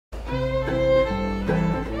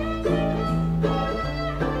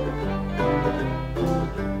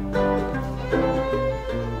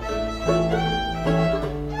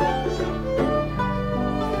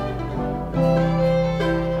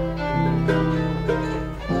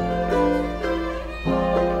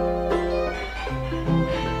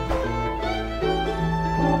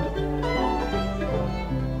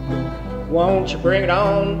Won't you bring it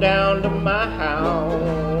on down to my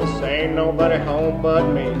house? Ain't nobody home but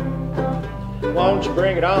me. Won't you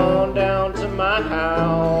bring it on down to my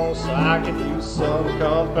house? I could use some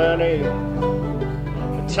company.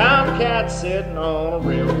 The tomcat sitting on a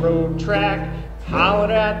railroad track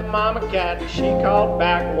hollered at the mama cat and she called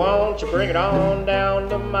back, won't you bring it on down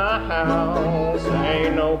to my house?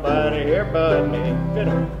 Ain't nobody here but me.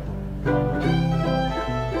 Fiddle.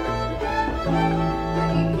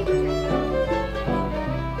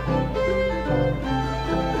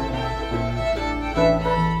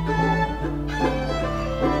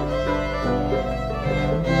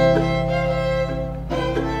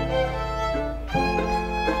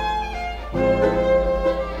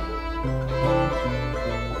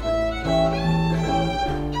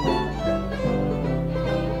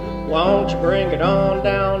 Won't you bring it on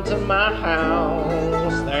down to my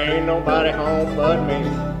house? There ain't nobody home but me.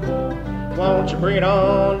 Won't you bring it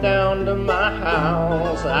on down to my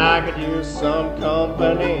house? I could use some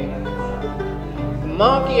company. The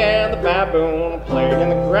monkey and the baboon played in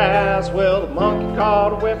the grass. Well, the monkey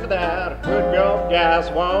caught a whiff of that good gulp gas.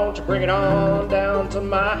 Won't you bring it on down to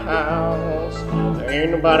my house? There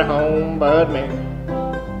ain't nobody home but me.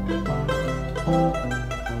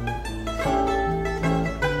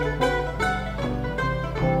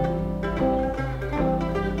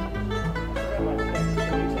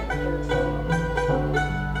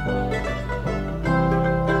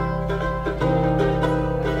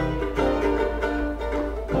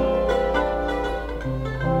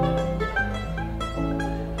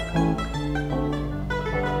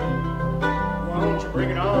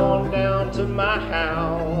 Bring it on down to my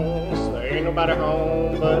house. There ain't nobody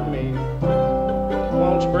home but me.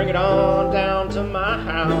 Won't you bring it on down to my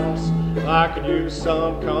house? I could use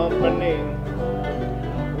some company.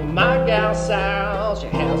 Well, my gal Sal, she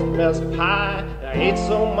has the best pie. I ate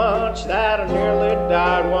so much that I nearly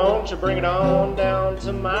died. Won't you bring it on down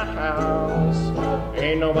to my house?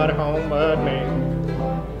 Ain't nobody home but me.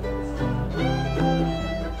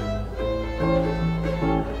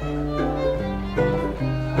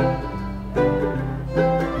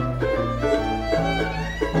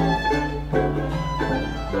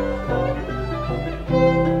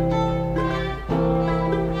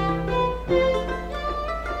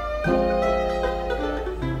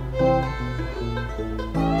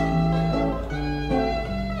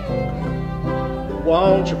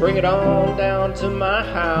 Won't you bring it on down to my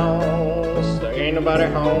house? There ain't nobody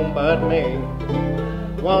home but me.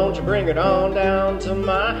 Won't you bring it on down to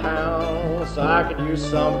my house? I could use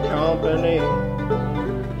some company.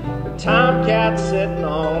 The tomcat sitting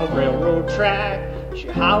on a railroad track, she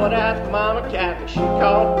hollered at the mama cat and she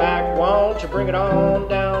called back, won't you bring it on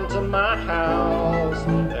down to my house?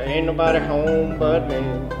 There ain't nobody home but me.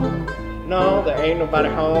 No, there ain't nobody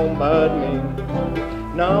home but me.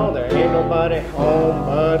 No, there ain't nobody home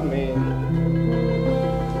but me.